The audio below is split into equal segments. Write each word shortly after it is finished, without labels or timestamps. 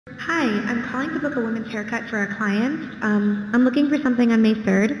Hi, I'm calling to book a women's haircut for a client. I'm looking for something on May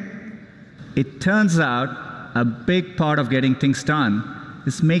 3rd. It turns out a big part of getting things done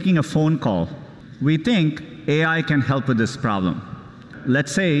is making a phone call. We think AI can help with this problem.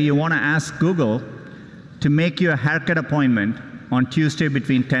 Let's say you want to ask Google to make you a haircut appointment on Tuesday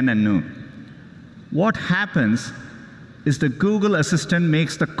between 10 and noon. What happens is the Google Assistant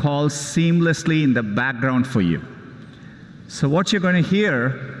makes the call seamlessly in the background for you. So what you're going to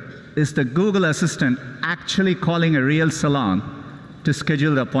hear is the Google Assistant actually calling a real salon to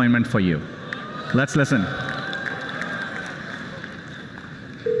schedule the appointment for you. Let's listen.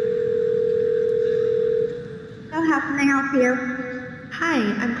 So how can I help you? Hi,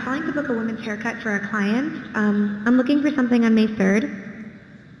 I'm calling to book a women's haircut for a client. I'm looking for something on May 3rd.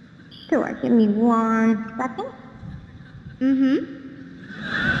 Sure, give me 1 second.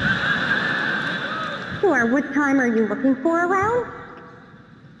 Sure, what time are you looking for around?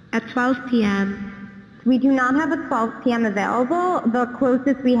 At 12 p.m. We do not have a 12 p.m. available. The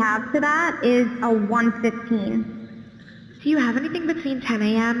closest we have to that is a 1:15. Do you have anything between 10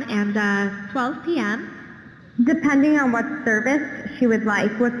 a.m. and 12 p.m.? Depending on what service she would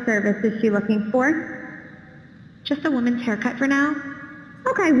like. What service is she looking for? Just a woman's haircut for now.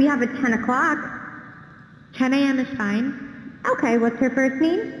 Okay, we have a 10 o'clock. 10 a.m. is fine. Okay, what's her first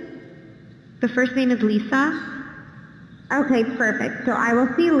name? The first name is Lisa. Okay, perfect. So I will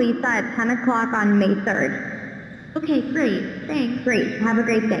see Lisa at 10 o'clock on May 3rd. Okay, great. Thanks. Great. Have a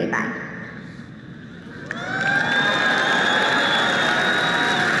great day. Bye.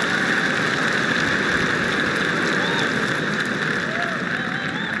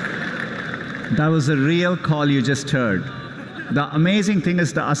 That was a real call you just heard. The amazing thing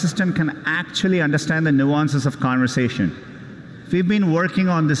is the assistant can actually understand the nuances of conversation. We've been working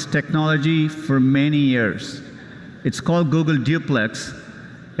on this technology for many years. It's called Google Duplex.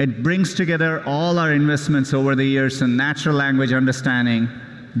 It brings together all our investments over the years in natural language understanding,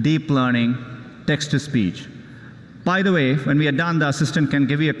 deep learning, text-to-speech. By the way, when we are done, the assistant can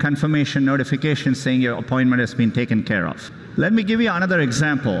give you a confirmation notification saying your appointment has been taken care of. Let me give you another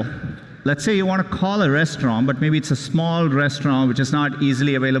example. Let's say you want to call a restaurant, but maybe it's a small restaurant which is not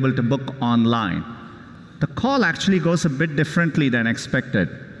easily available to book online. The call actually goes a bit differently than expected.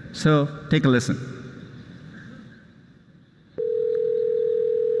 So take a listen.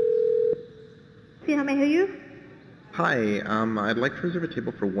 How may I help you? Hi, I'd like to reserve a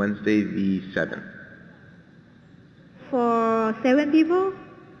table for Wednesday the 7th. For 7 people?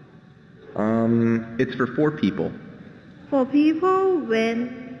 It's for 4 people. 4 people?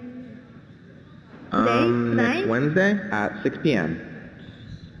 When? Today? Next Wednesday at 6 p.m.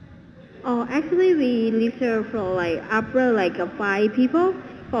 Oh, actually we reserve for like upper like 5 people.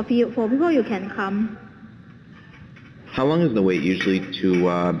 For 4 people you can come. How long is the wait usually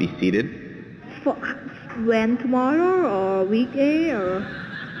to be seated? For when, tomorrow or weekday or?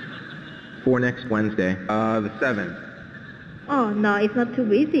 For next Wednesday, the 7th. Oh no, it's not too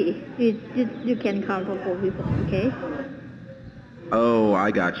busy. You can come for 4 people, okay? Oh,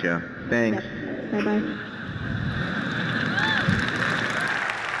 I gotcha. Thanks. Yep. Bye bye.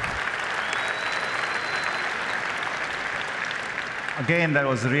 Again, that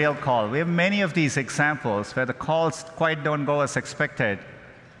was a real call. We have many of these examples where the calls quite don't go as expected,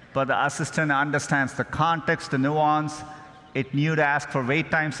 but the assistant understands the context, the nuance. It knew to ask for wait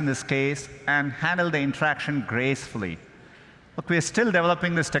times in this case and handle the interaction gracefully. Look, we're still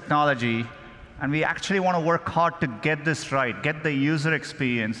developing this technology, and we actually want to work hard to get this right, get the user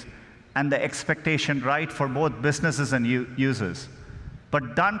experience and the expectation right for both businesses and users.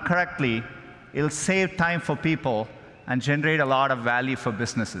 But done correctly, it'll save time for people and generate a lot of value for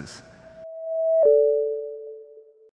businesses.